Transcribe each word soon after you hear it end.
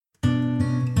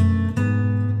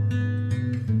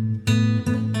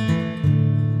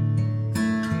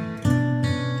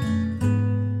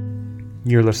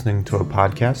You're listening to a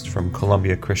podcast from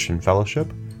Columbia Christian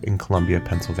Fellowship in Columbia,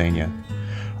 Pennsylvania.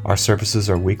 Our services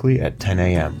are weekly at 10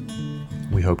 a.m.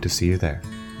 We hope to see you there.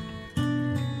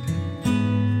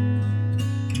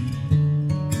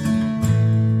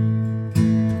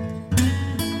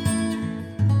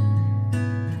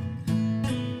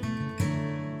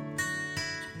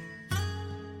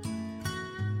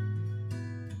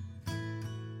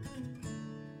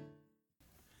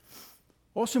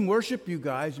 Awesome worship, you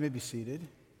guys. You may be seated.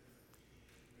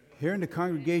 Hearing the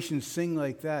congregation sing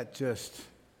like that, just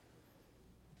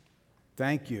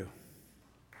thank you.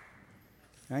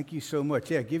 Thank you so much.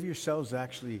 Yeah, give yourselves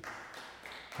actually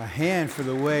a hand for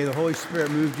the way the Holy Spirit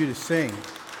moved you to sing.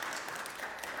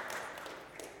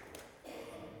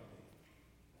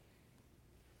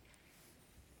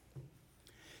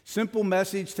 Simple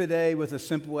message today with a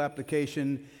simple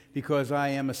application because I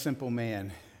am a simple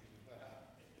man.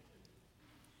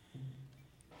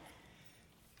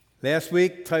 Last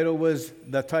week, the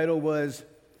title was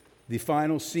The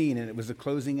Final Scene, and it was the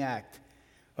closing act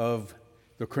of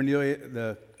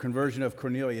the conversion of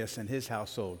Cornelius and his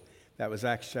household. That was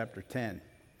Acts chapter 10.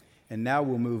 And now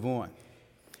we'll move on.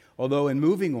 Although in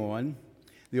moving on,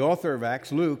 the author of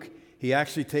Acts, Luke, he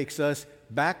actually takes us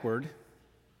backward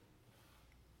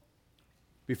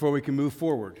before we can move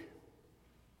forward.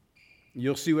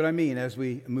 You'll see what I mean as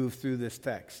we move through this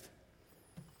text.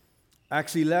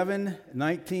 Acts 11,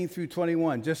 19 through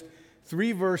 21, just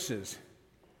 3 verses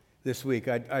this week.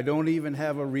 I don't even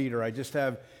have a reader. I just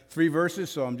have 3 verses,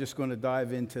 so I'm just going to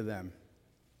dive into them.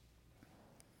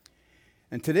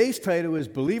 And today's title is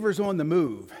Believers on the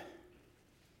Move.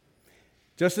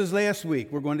 Just as last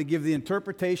week, we're going to give the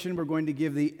interpretation, we're going to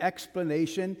give the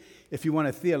explanation. If you want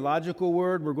a theological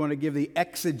word, we're going to give the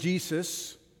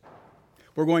exegesis.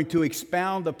 We're going to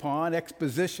expound upon,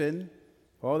 exposition,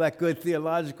 all that good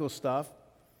theological stuff.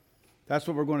 That's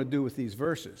what we're going to do with these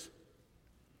verses.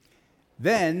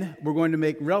 Then we're going to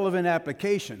make relevant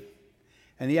application.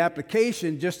 And the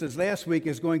application, just as last week,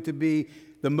 is going to be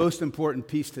the most important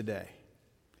piece today.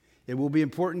 It will be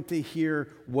important to hear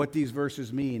what these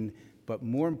verses mean, but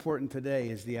more important today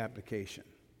is the application.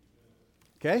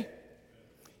 Okay?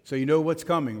 So you know what's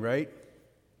coming, right?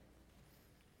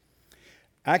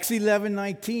 Acts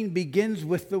 11:19 begins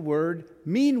with the word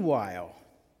meanwhile.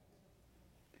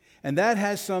 And that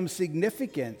has some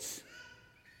significance.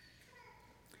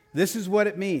 This is what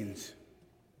it means.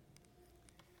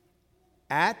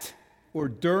 At or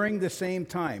during the same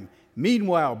time.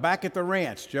 Meanwhile, back at the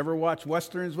ranch. Did you ever watch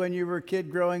Westerns when you were a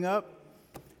kid growing up?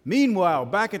 Meanwhile,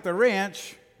 back at the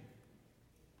ranch.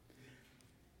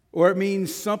 Or it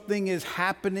means something is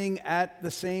happening at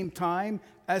the same time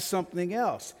as something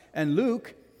else. And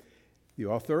Luke, the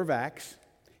author of Acts,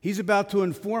 he's about to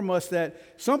inform us that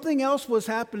something else was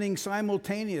happening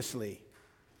simultaneously,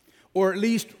 or at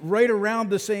least right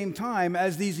around the same time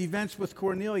as these events with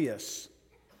Cornelius.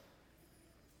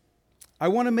 I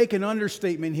want to make an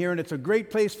understatement here, and it's a great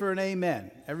place for an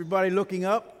amen. Everybody looking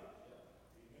up?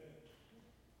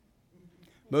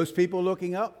 Most people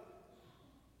looking up?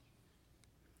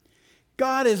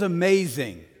 God is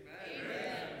amazing.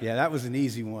 Amen. Yeah, that was an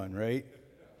easy one, right?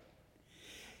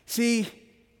 See,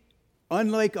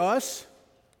 unlike us,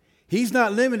 he's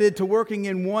not limited to working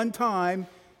in one time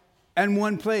and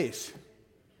one place.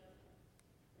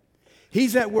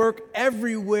 He's at work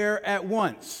everywhere at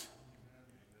once.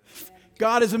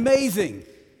 God is amazing.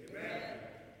 Amen.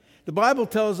 The Bible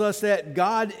tells us that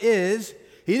God he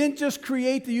didn't just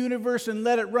create the universe and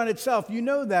let it run itself. You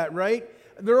know that, right?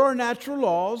 There are natural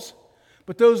laws,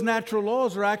 but those natural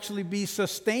laws are actually being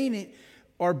sustained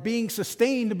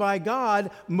by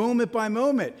God moment by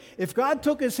moment. If God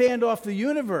took his hand off the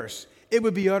universe, it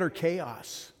would be utter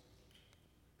chaos.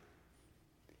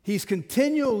 He's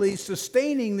continually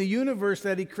sustaining the universe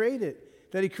that he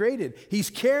created.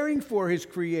 He's caring for his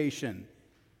creation.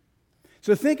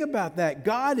 So think about that.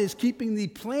 God is keeping the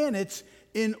planets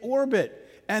in orbit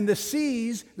and the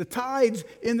seas, the tides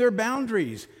in their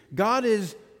boundaries. God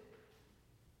is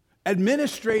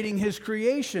administrating his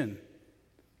creation.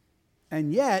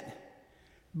 And yet,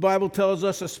 the Bible tells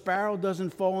us a sparrow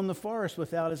doesn't fall in the forest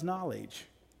without his knowledge.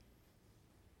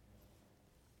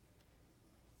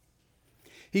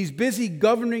 He's busy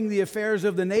governing the affairs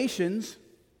of the nations,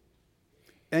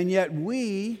 and yet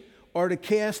we are to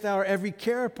cast our every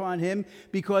care upon him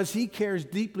because he cares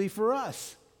deeply for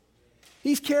us.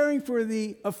 He's caring for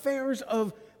the affairs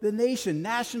of the nation,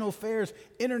 national affairs,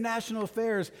 international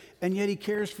affairs, and yet he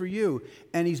cares for you,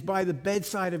 and he's by the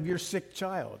bedside of your sick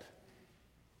child.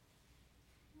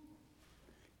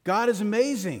 God is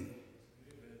amazing.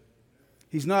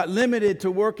 He's not limited to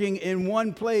working in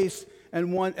one place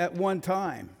and at one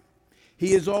time.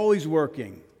 He is always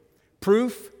working.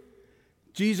 Proof,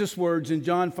 Jesus' words in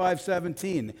John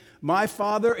 5:17. My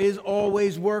Father is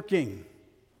always working,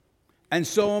 and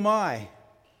so am I.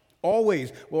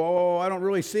 Always. Well, I don't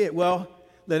really see it. Well,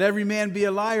 let every man be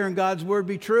a liar and God's word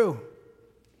be true.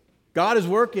 God is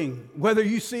working, whether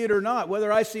you see it or not,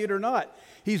 whether I see it or not.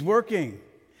 He's working.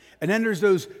 And then there's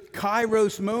those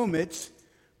kairos moments,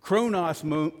 chronos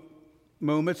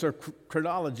moments, or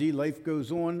chronology. Life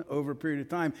goes on over a period of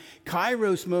time.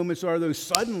 Kairos moments are those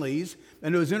suddenlies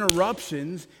and those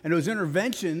interruptions and those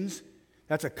interventions.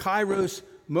 That's a kairos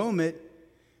moment.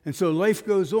 And so life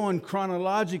goes on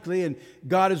chronologically, and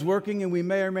God is working, and we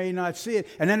may or may not see it.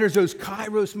 And then there's those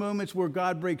kairos moments where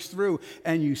God breaks through,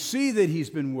 and you see that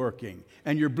he's been working,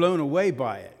 and you're blown away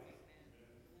by it.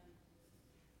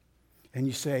 And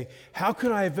you say, how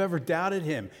could I have ever doubted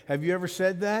him? Have you ever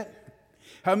said that?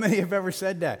 How many have ever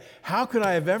said that? How could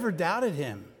I have ever doubted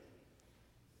him?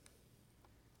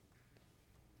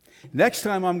 Next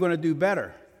time I'm going to do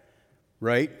better,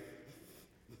 right?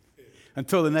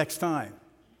 Until the next time.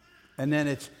 And then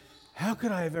it's, how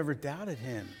could I have ever doubted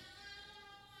him?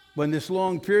 When this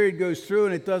long period goes through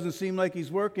and it doesn't seem like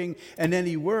he's working, and then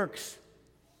he works.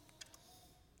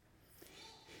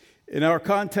 In our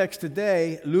context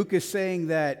today, Luke is saying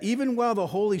that even while the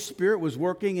Holy Spirit was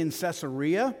working in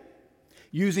Caesarea,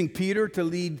 using Peter to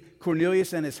lead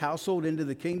Cornelius and his household into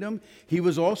the kingdom, he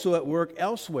was also at work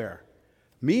elsewhere.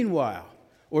 Meanwhile,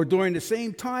 or during the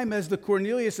same time as the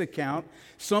Cornelius account,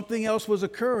 something else was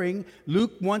occurring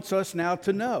Luke wants us now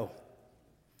to know.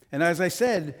 And as I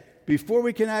said, before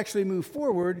we can actually move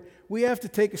forward, we have to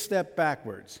take a step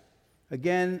backwards.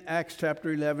 Again, Acts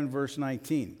chapter 11, verse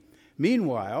 19.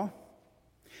 Meanwhile,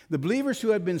 the believers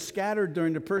who had been scattered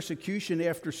during the persecution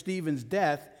after Stephen's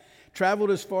death traveled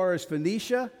as far as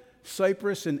Phoenicia,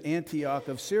 Cyprus, and Antioch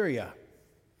of Syria.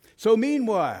 So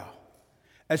meanwhile,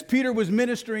 as Peter was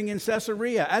ministering in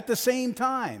Caesarea at the same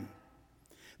time,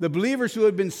 the believers who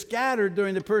had been scattered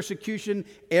during the persecution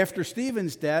after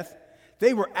Stephen's death,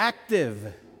 they were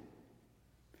active.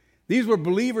 These were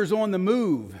believers on the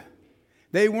move.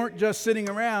 They weren't just sitting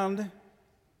around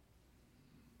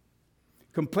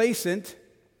complacent.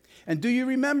 And do you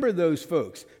remember those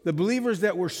folks, the believers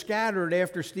that were scattered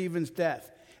after Stephen's death?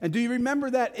 And do you remember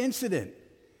that incident?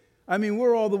 I mean,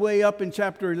 we're all the way up in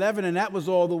chapter 11, and that was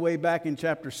all the way back in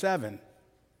chapter 7.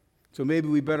 So maybe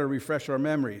we better refresh our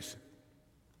memories.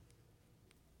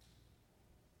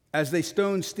 As they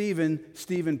stoned Stephen,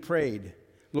 Stephen prayed,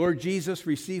 Lord Jesus,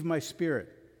 receive my spirit.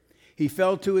 He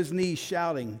fell to his knees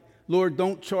shouting, Lord,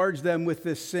 don't charge them with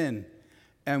this sin.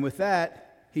 And with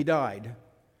that, he died.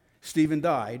 Stephen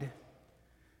died.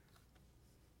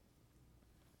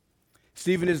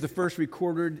 Stephen is the first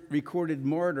recorded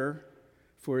martyr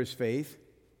for his faith,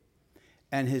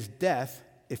 and his death,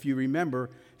 if you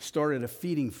remember, started a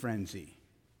feeding frenzy.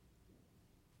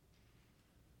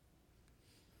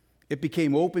 It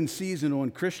became open season on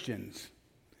Christians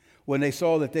when they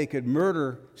saw that they could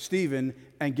murder Stephen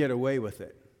and get away with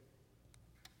it.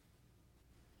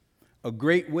 A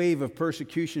great wave of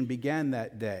persecution began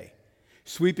that day,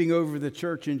 sweeping over the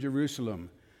church in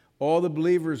Jerusalem. All the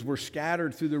believers were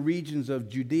scattered through the regions of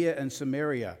Judea and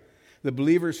Samaria. The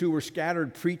believers who were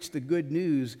scattered preached the good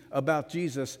news about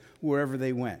Jesus wherever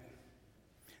they went.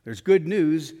 There's good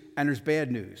news and there's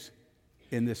bad news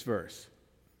in this verse.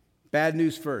 Bad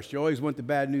news first. You always want the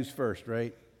bad news first,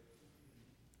 right?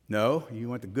 No, you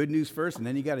want the good news first and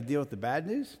then you got to deal with the bad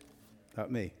news?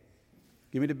 Not me.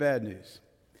 Give me the bad news.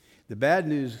 The bad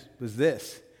news was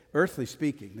this, earthly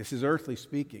speaking. This is earthly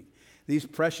speaking. These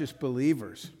precious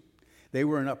believers, they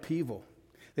were in upheaval.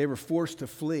 They were forced to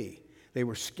flee. They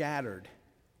were scattered.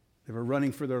 They were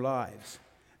running for their lives.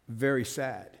 Very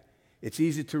sad. It's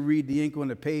easy to read the ink on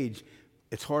the page.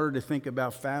 It's harder to think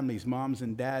about families, moms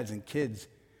and dads and kids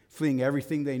fleeing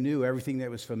everything they knew, everything that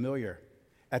was familiar,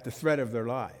 at the threat of their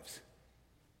lives.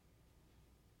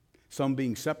 Some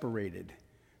being separated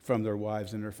from their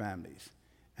wives and their families,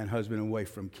 and husband and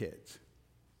wife from kids.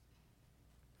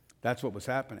 That's what was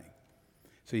happening.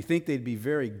 So you think they'd be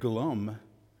very glum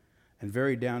and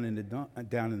very down in the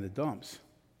dumps.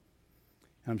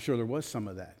 And I'm sure there was some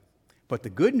of that. But the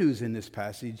good news in this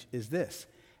passage is this.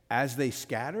 As they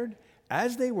scattered,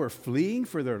 as they were fleeing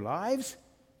for their lives,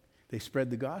 they spread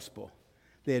the gospel.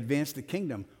 They advanced the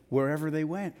kingdom wherever they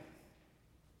went.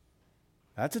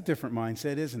 That's a different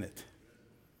mindset, isn't it?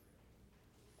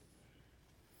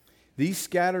 These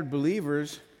scattered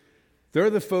believers, they're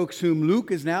the folks whom Luke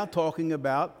is now talking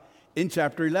about in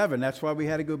chapter 11. That's why we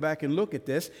had to go back and look at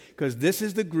this, because this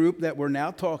is the group that we're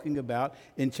now talking about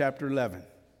in chapter 11.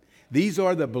 These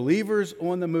are the believers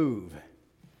on the move.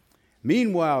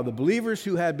 Meanwhile, the believers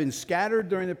who had been scattered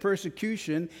during the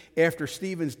persecution after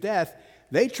Stephen's death,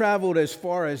 they traveled as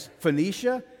far as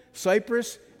Phoenicia,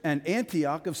 Cyprus, and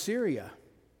Antioch of Syria.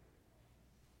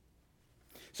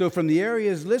 So from the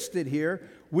areas listed here,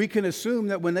 we can assume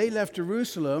that when they left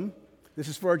Jerusalem, this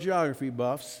is for our geography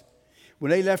buffs, when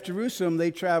they left Jerusalem,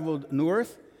 they traveled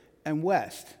north and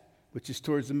west, which is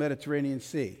towards the Mediterranean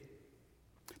Sea.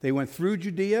 They went through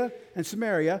Judea and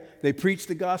Samaria. They preached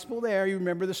the gospel there. You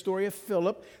remember the story of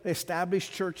Philip. They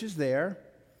established churches there.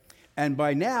 And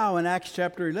by now, in Acts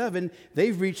chapter 11,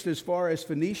 they've reached as far as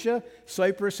Phoenicia,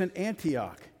 Cyprus, and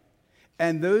Antioch.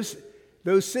 And those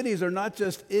cities are not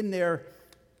just in there,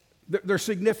 they're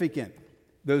significant,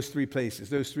 those three places,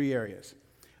 those three areas.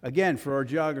 Again, for our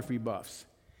geography buffs,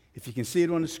 if you can see it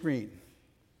on the screen.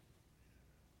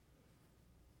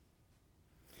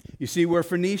 You see where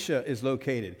Phoenicia is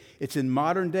located. It's in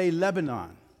modern-day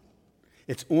Lebanon.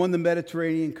 It's on the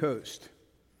Mediterranean coast.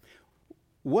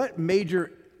 What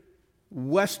major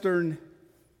Western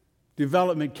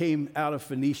development came out of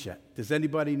Phoenicia? Does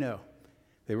anybody know?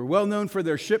 They were well known for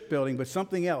their shipbuilding, but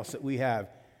something else that we have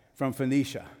from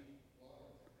Phoenicia.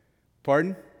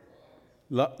 Pardon?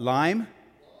 Lime?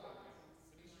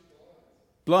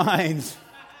 Blinds.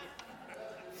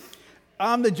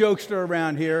 I'm the jokester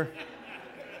around here.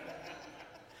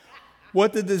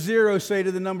 What did the 0 say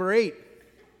to the number 8?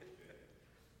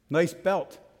 Nice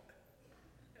belt.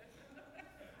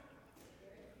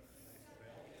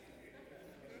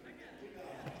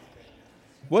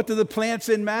 What do the plants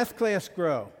in math class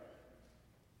grow?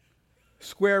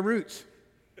 Square roots.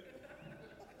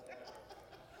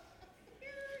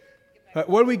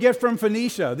 What do we get from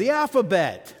Phoenicia? The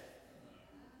alphabet.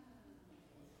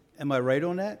 Am I right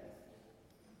on that?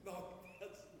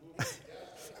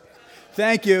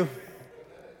 Thank you.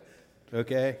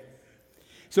 Okay.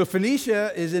 So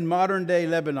Phoenicia is in modern-day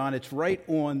Lebanon. It's right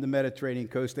on the Mediterranean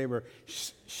coast. They were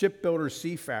shipbuilders,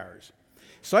 seafarers.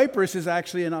 Cyprus is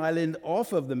actually an island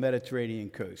off of the Mediterranean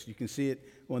coast. You can see it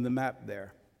on the map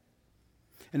there.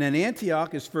 And then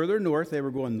Antioch is further north. They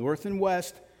were going north and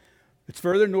west. It's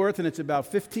further north, and it's about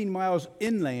 15 miles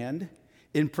inland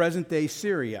in present-day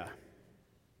Syria.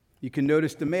 You can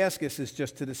notice Damascus is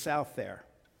just to the south there.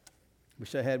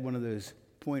 Wish I had one of those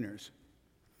pointers.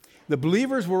 The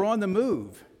believers were on the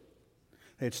move.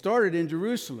 They had started in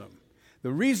Jerusalem.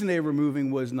 The reason they were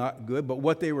moving was not good, but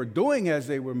what they were doing as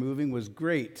they were moving was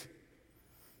great.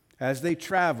 As they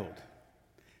traveled,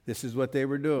 this is what they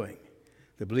were doing.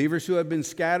 The believers who had been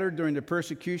scattered during the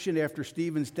persecution after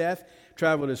Stephen's death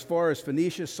traveled as far as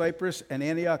Phoenicia, Cyprus, and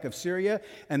Antioch of Syria,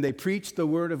 and they preached the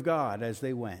word of God as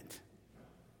they went.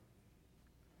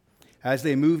 As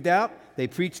they moved out, they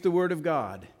preached the word of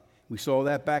God. We saw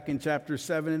that back in chapters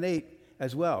 7 and 8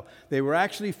 as well. They were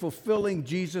actually fulfilling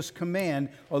Jesus' command,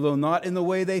 although not in the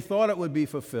way they thought it would be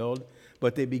fulfilled.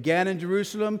 But they began in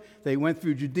Jerusalem. They went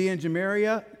through Judea and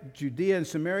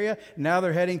Samaria. Now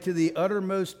they're heading to the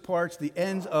uttermost parts, the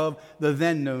ends of the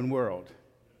then known world.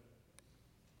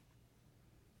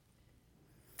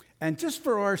 And just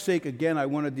for our sake, again, I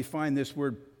want to define this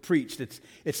word preached.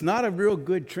 It's not a real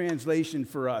good translation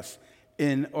for us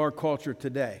in our culture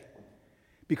today,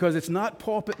 because it's not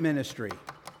pulpit ministry.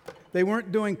 They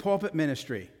weren't doing pulpit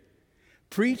ministry.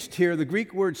 Preached here, the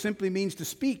Greek word simply means to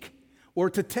speak or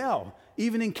to tell,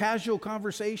 even in casual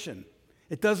conversation.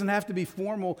 It doesn't have to be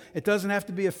formal. It doesn't have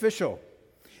to be official.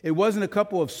 It wasn't a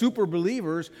couple of super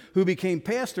believers who became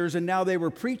pastors and now they were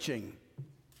preaching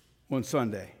on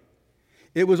Sunday.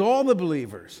 It was all the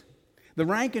believers, the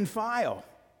rank and file,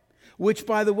 which,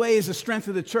 by the way, is the strength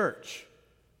of the church.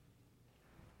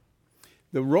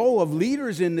 The role of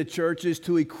leaders in the church is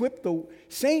to equip the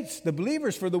saints, the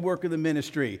believers, for the work of the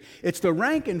ministry. It's the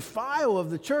rank and file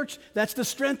of the church that's the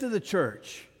strength of the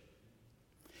church.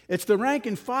 It's the rank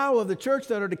and file of the church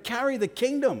that are to carry the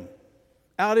kingdom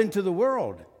out into the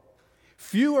world.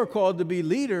 Few are called to be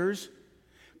leaders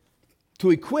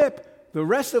to equip. The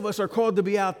rest of us are called to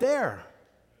be out there.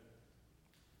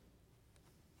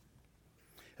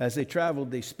 As they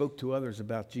traveled, they spoke to others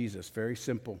about Jesus. Very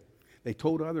simple. They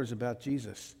told others about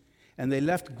Jesus. And they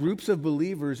left groups of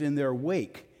believers in their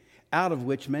wake, out of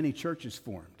which many churches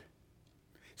formed.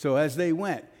 So as they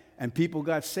went and people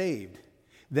got saved,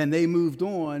 then they moved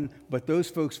on, but those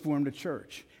folks formed a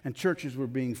church. And churches were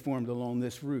being formed along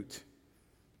this route.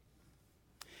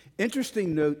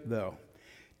 Interesting note, though.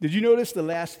 Did you notice the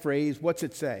last phrase? What's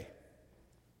it say?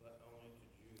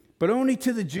 But only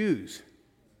to the Jews.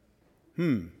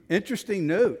 Interesting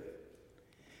note.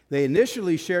 They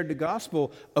initially shared the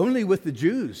gospel only with the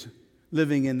Jews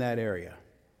living in that area.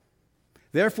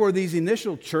 Therefore, these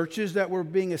initial churches that were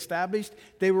being established,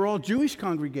 they were all Jewish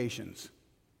congregations.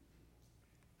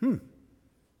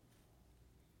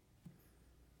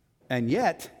 And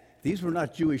yet, these were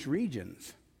not Jewish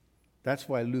regions. That's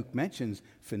why Luke mentions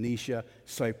Phoenicia,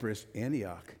 Cyprus,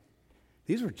 Antioch.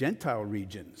 These were Gentile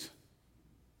regions.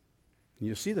 And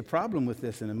you'll see the problem with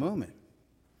this in a moment.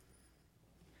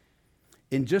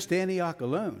 In just Antioch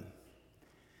alone,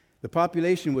 the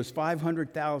population was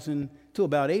 500,000 to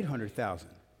about 800,000.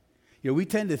 We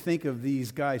tend to think of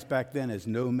these guys back then as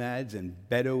nomads and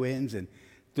Bedouins, and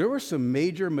there were some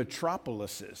major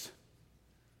metropolises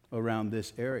around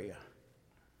this area.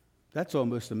 That's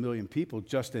almost 1 million people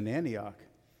just in Antioch.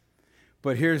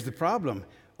 But here's the problem.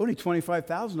 Only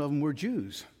 25,000 of them were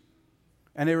Jews.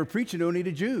 And they were preaching only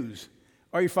to Jews.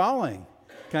 Are you following?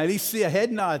 Can I at least see a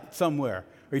head nod somewhere?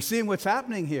 Are you seeing what's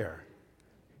happening here?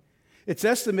 It's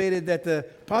estimated that the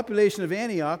population of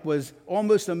Antioch was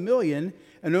almost 1 million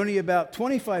and only about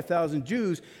 25,000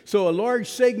 Jews. So a large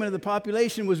segment of the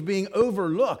population was being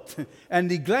overlooked and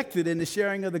neglected in the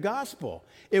sharing of the gospel.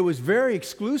 It was very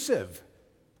exclusive.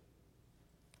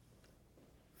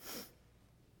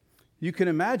 You can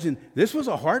imagine this was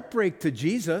a heartbreak to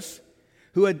Jesus,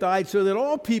 who had died so that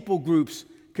all people groups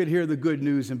could hear the good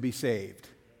news and be saved.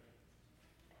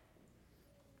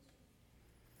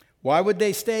 Why would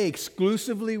they stay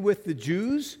exclusively with the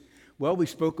Jews? Well, we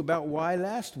spoke about why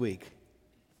last week.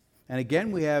 And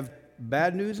again, we have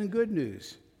bad news and good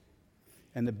news.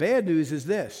 And the bad news is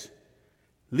this: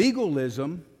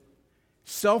 legalism,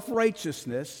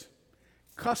 self-righteousness,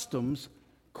 customs,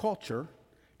 culture,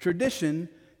 tradition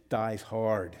dies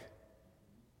hard.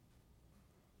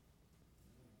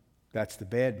 That's the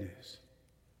bad news.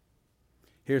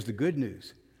 Here's the good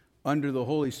news. Under the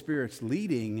Holy Spirit's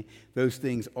leading, those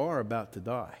things are about to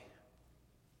die.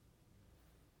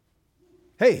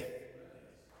 Hey,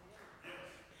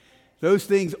 those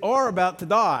things are about to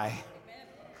die.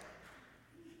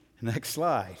 Next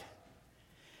slide.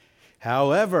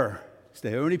 However,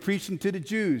 they're only preaching to the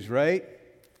Jews, right?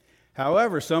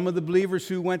 However, some of the believers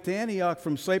who went to Antioch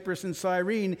from Cyprus and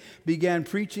Cyrene began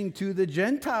preaching to the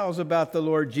Gentiles about the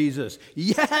Lord Jesus.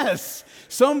 Yes!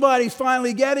 Somebody's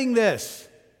finally getting this.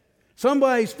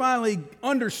 Somebody's finally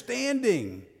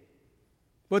understanding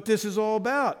what this is all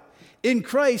about. In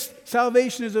Christ,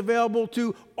 salvation is available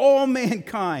to all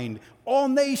mankind, all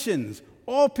nations,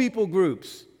 all people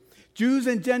groups. Jews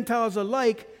and Gentiles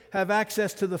alike have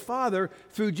access to the Father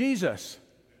through Jesus.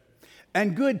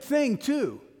 And good thing,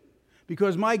 too,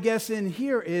 because my guess in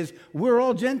here is we're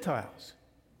all Gentiles.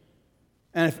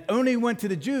 And if only went to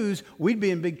the Jews, we'd be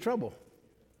in big trouble.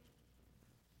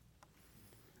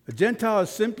 A Gentile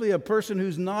is simply a person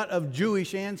who's not of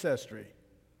Jewish ancestry.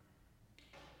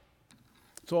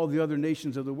 It's all the other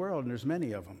nations of the world, and there's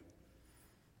many of them.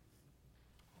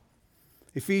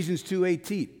 Ephesians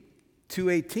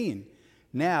 2:18.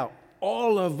 Now,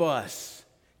 all of us,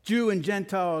 Jew and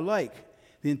Gentile alike,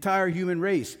 the entire human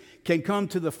race, can come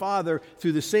to the Father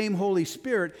through the same Holy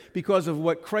Spirit because of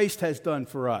what Christ has done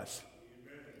for us.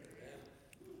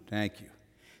 Thank you.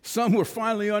 Some were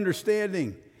finally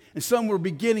understanding, and some were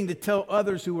beginning to tell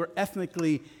others who were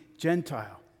ethnically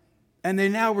Gentile. And they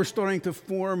now were starting to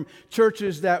form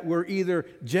churches that were either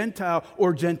Gentile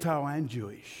or Gentile and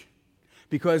Jewish.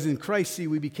 Because in Christ, see,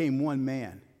 we became one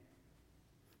man.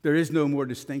 There is no more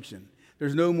distinction.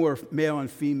 There's no more male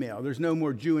and female. There's no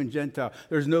more Jew and Gentile.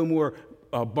 There's no more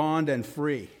bond and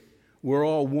free. We're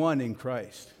all one in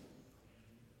Christ.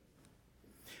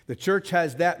 The church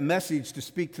has that message to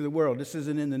speak to the world. This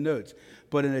isn't in the notes.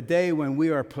 But in a day when we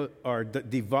are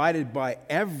divided by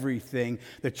everything,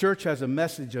 the church has a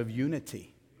message of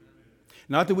unity.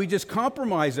 Not that we just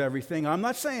compromise everything. I'm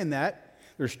not saying that.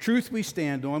 There's truth we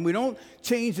stand on. We don't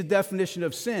change the definition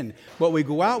of sin, but we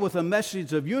go out with a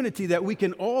message of unity that we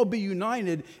can all be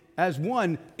united as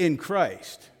one in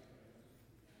Christ.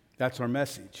 That's our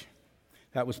message.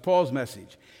 That was Paul's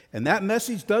message. And that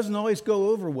message doesn't always go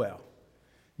over well.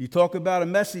 You talk about a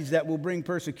message that will bring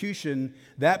persecution,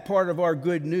 that part of our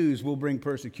good news will bring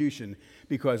persecution,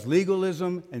 because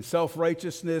legalism and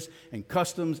self-righteousness and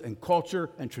customs and culture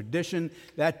and tradition,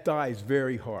 that dies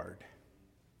very hard.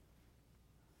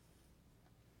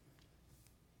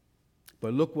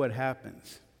 But look what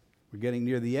happens. We're getting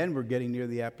near the end. We're getting near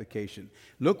the application.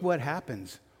 Look what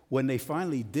happens when they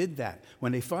finally did that,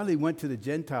 when they finally went to the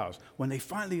Gentiles, when they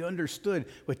finally understood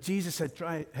what Jesus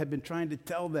had been trying to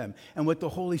tell them and what the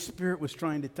Holy Spirit was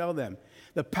trying to tell them.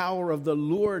 The power of the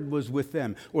Lord was with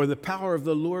them, or the power of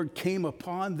the Lord came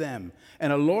upon them.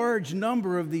 And a large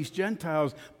number of these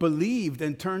Gentiles believed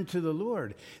and turned to the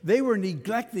Lord. They were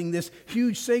neglecting this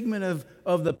huge segment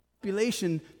of the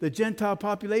population, the Gentile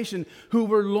population, who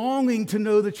were longing to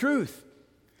know the truth.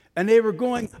 And they were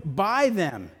going by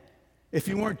them. If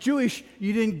you weren't Jewish,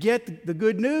 you didn't get the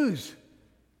good news.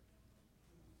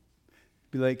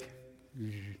 Be like,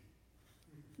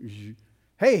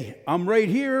 hey, I'm right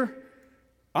here.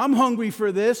 I'm hungry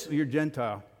for this. You're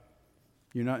Gentile.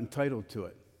 You're not entitled to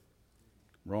it.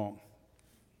 Wrong.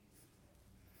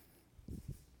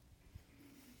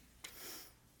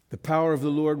 The power of the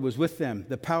Lord was with them.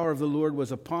 The power of the Lord was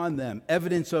upon them.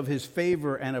 Evidence of his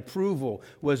favor and approval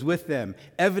was with them.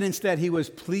 Evidence that he was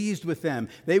pleased with them.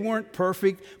 They weren't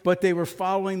perfect, but they were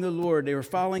following the Lord. They were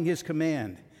following his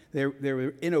command. They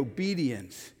were in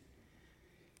obedience.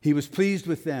 He was pleased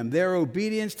with them. Their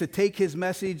obedience to take his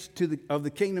message of the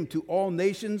kingdom to all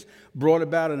nations brought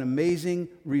about an amazing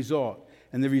result.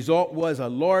 And the result was a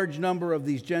large number of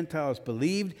these Gentiles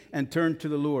believed and turned to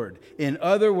the Lord. In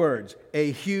other words,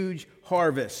 a huge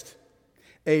harvest.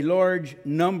 A large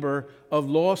number of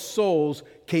lost souls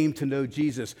came to know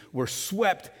Jesus, were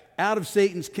swept out of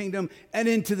Satan's kingdom and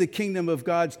into the kingdom of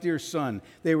God's dear Son.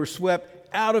 They were swept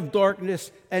out of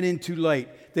darkness and into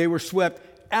light. They were swept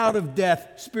out of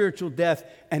death, spiritual death,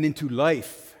 and into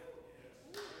life.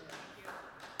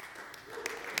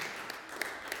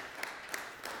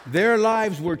 Their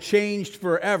lives were changed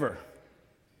forever.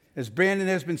 As Brandon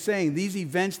has been saying, these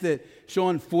events that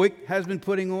Sean Foyt has been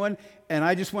putting on, and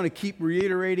I just want to keep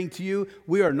reiterating to you,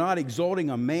 we are not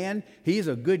exalting a man. He's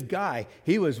a good guy.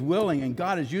 He was willing, and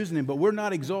God is using him, but we're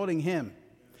not exalting him.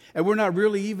 And we're not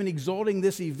really even exalting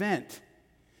this event.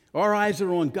 Our eyes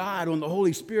are on God, on the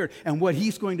Holy Spirit, and what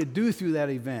he's going to do through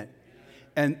that event.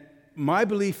 And my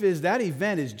belief is that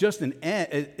event is just an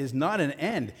end, is not an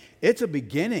end. It's a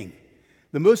beginning.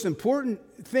 The most important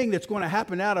thing that's going to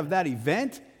happen out of that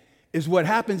event is what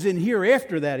happens in here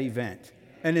after that event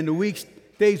and in the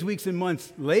days, weeks, and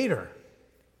months later.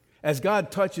 As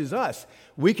God touches us,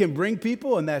 we can bring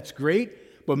people, and that's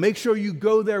great, but make sure you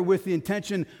go there with the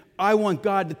intention, I want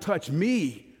God to touch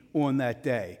me on that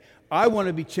day. I want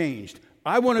to be changed.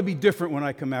 I want to be different when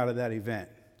I come out of that event.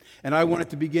 And I want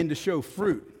it to begin to show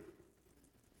fruit.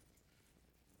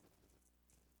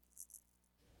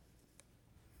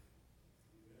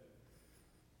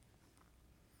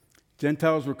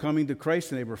 Gentiles were coming to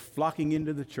Christ and they were flocking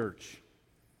into the church.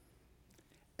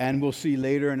 And we'll see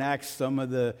later in Acts some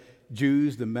of the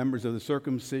Jews, the members of the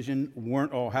circumcision,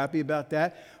 weren't all happy about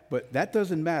that. But that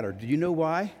doesn't matter. Do you know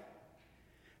why?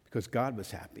 Because God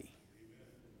was happy.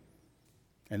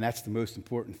 And that's the most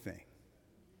important thing.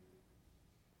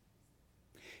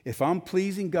 If I'm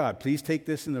pleasing God, please take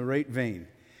this in the right vein.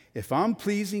 If I'm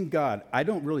pleasing God, I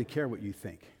don't really care what you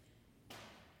think.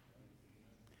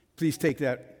 Please take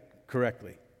that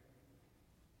correctly.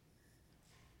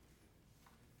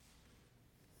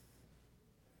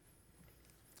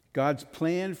 God's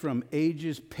plan from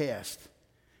ages past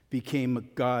became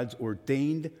God's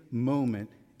ordained moment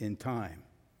in time.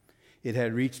 It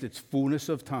had reached its fullness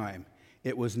of time.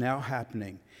 It was now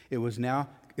happening. It would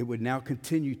now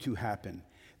continue to happen.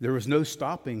 There was no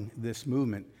stopping this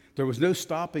movement. There was no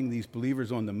stopping these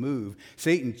believers on the move.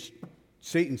 Satan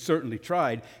certainly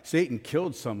tried. Satan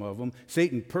killed some of them.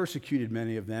 Satan persecuted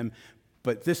many of them.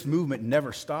 But this movement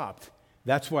never stopped.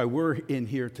 That's why we're in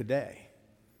here today.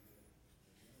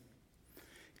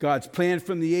 God's plan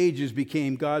from the ages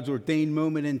became God's ordained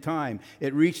moment in time.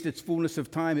 It reached its fullness of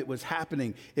time. It was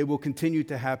happening. It will continue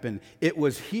to happen. It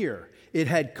was here. It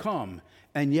had come,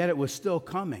 and yet it was still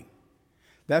coming.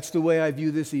 That's the way I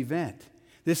view this event.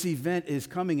 This event is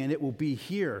coming, and it will be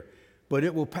here, but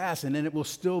it will pass, and then it will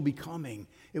still be coming.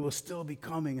 It will still be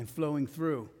coming and flowing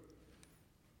through.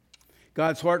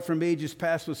 God's heart from ages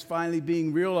past was finally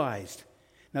being realized.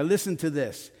 Now listen to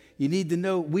this. We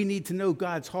need to know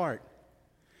God's heart.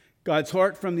 God's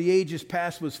heart from the ages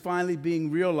past was finally being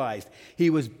realized. He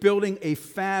was building a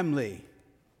family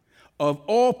of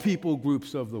all people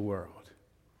groups of the world.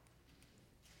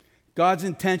 God's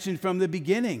intention from the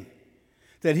beginning,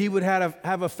 that he would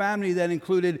have a family that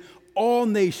included all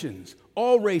nations,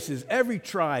 all races, every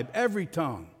tribe, every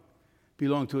tongue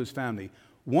belonged to his family.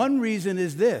 One reason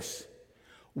is this.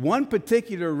 One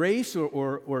particular race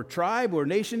or tribe or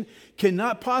nation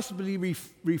cannot possibly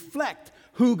reflect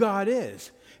who God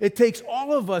is. It takes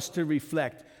all of us to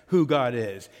reflect who God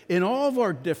is in all of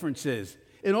our differences,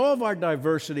 in all of our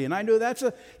diversity. And I know that's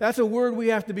a word we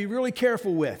have to be really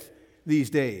careful with these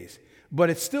days, but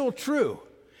it's still true.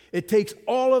 It takes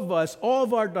all of us, all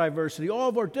of our diversity, all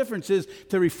of our differences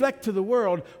to reflect to the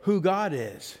world who God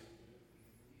is.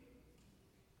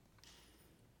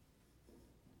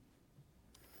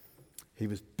 He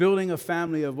was building a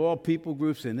family of all people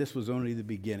groups, and this was only the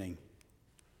beginning.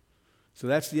 So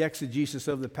that's the exegesis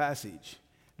of the passage.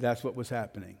 That's what was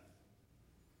happening.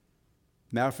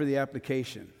 Now for the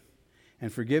application.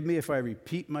 And forgive me if I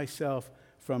repeat myself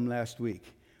from last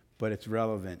week, but it's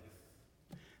relevant.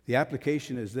 The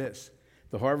application is this: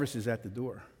 the harvest is at the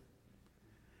door.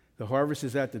 The harvest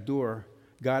is at the door.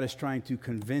 God is trying to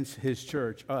convince his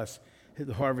church, us,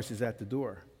 the harvest is at the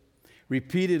door.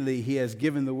 Repeatedly, he has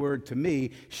given the word to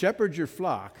me: shepherd your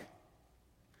flock.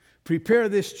 Prepare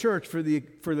this church for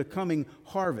the coming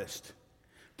harvest.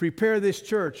 Prepare this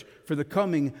church for the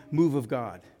coming move of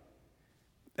God.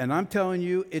 And I'm telling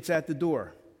you, it's at the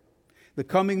door. The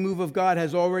coming move of God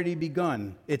has already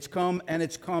begun. It's come and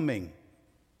it's coming.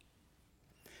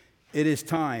 It is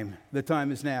time. The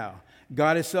time is now.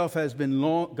 God himself has been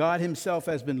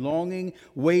longing,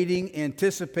 waiting,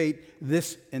 anticipating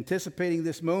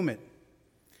this moment.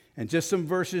 And just some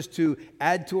verses to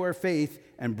add to our faith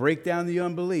and break down the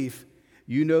unbelief.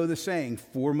 You know the saying,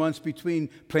 4 months between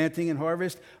planting and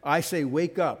harvest. I say,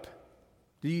 wake up.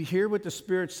 Do you hear what the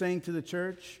Spirit's saying to the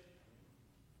church?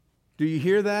 Do you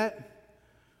hear that?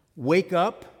 Wake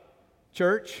up,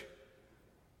 church.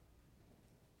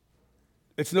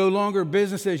 It's no longer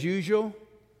business as usual.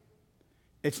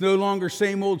 It's no longer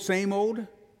same old, same old.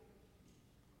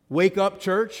 Wake up,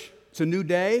 church. It's a new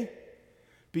day.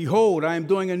 Behold, I am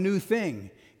doing a new thing.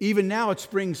 Even now it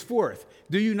springs forth.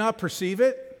 Do you not perceive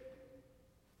it?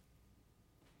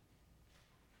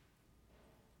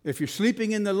 If you're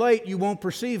sleeping in the light, you won't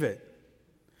perceive it.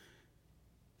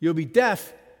 You'll be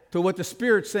deaf to what the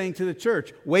Spirit's saying to the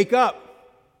church. Wake up.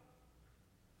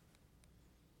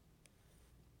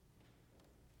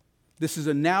 This is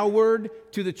a now word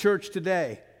to the church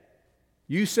today.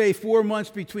 You say 4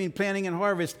 months between planting and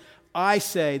harvest. I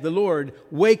say, the Lord,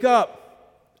 wake up.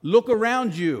 Look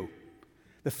around you.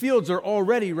 The fields are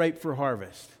already ripe for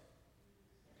harvest.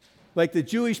 Like the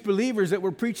Jewish believers that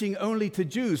were preaching only to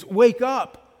Jews, wake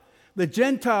up. The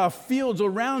Gentile fields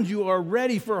around you are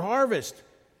ready for harvest.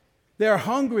 They're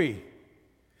hungry.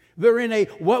 They're in a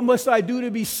what must I do to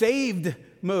be saved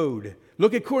mode.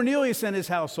 Look at Cornelius and his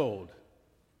household.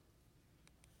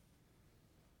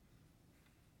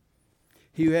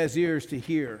 He who has ears to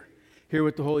hear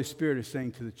what the Holy Spirit is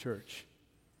saying to the church.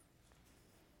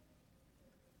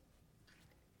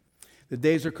 The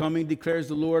days are coming, declares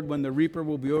the Lord, when the reaper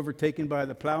will be overtaken by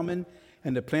the plowman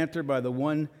and the planter by the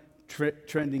one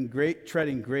treading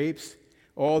grapes.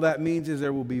 All that means is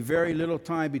there will be very little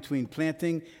time between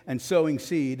planting and sowing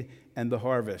seed and the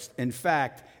harvest. In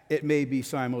fact, it may be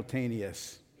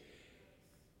simultaneous.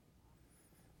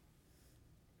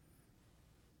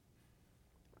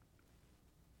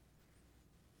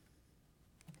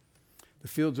 The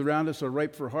fields around us are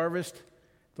ripe for harvest.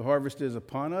 The harvest is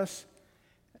upon us.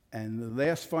 And the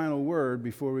last final word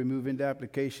before we move into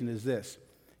application is this.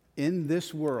 In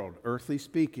this world, earthly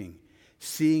speaking,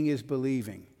 seeing is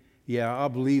believing. Yeah, I'll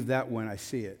believe that when I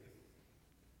see it.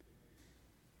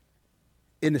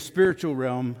 In the spiritual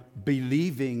realm,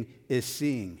 believing is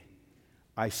seeing.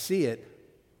 I see it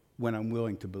when I'm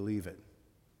willing to believe it.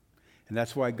 And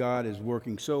that's why God is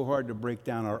working so hard to break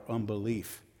down our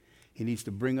unbelief. He needs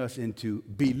to bring us into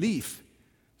belief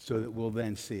so that we'll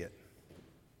then see it.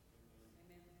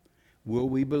 Will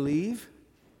we believe?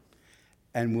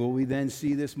 And will we then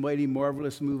see this mighty,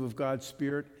 marvelous move of God's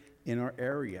Spirit in our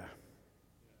area?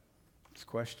 It's a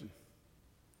question.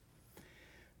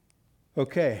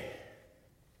 Okay.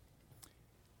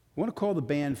 I want to call the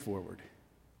band forward.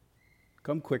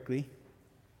 Come quickly.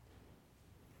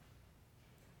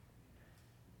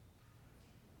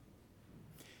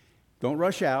 Don't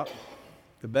rush out.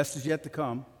 The best is yet to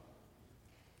come.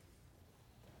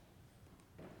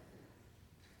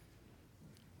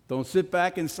 Don't sit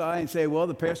back and sigh and say, well,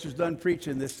 the pastor's done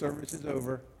preaching. This service is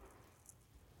over.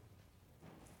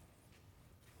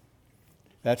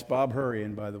 That's Bob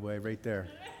hurrying, by the way, right there.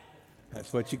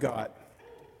 That's what you got.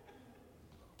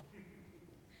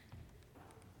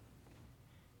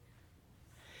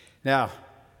 Now,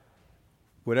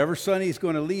 whatever Sonny's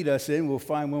going to lead us in, we'll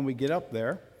find when we get up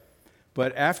there.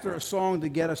 But after a song to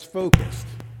get us focused,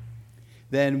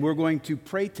 then we're going to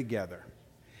pray together.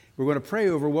 We're going to pray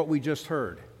over what we just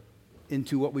heard. We're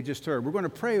going to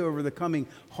pray over the coming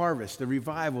harvest, the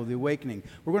revival, the awakening.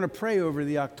 We're going to pray over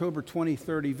the October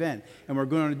 23rd event, and we're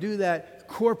going to do that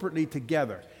corporately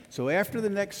together. So after the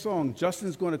next song,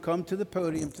 Justin's going to come to the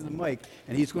podium, to the mic,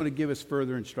 and he's going to give us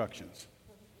further instructions.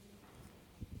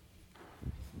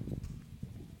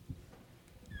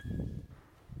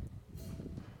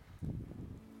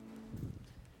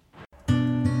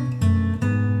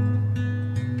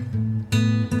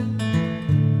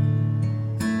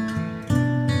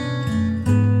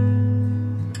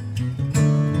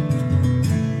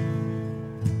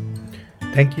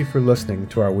 Thank you for listening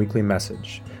to our weekly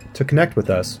message. To connect with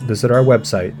us, visit our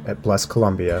website at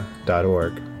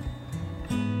blesscolumbia.org.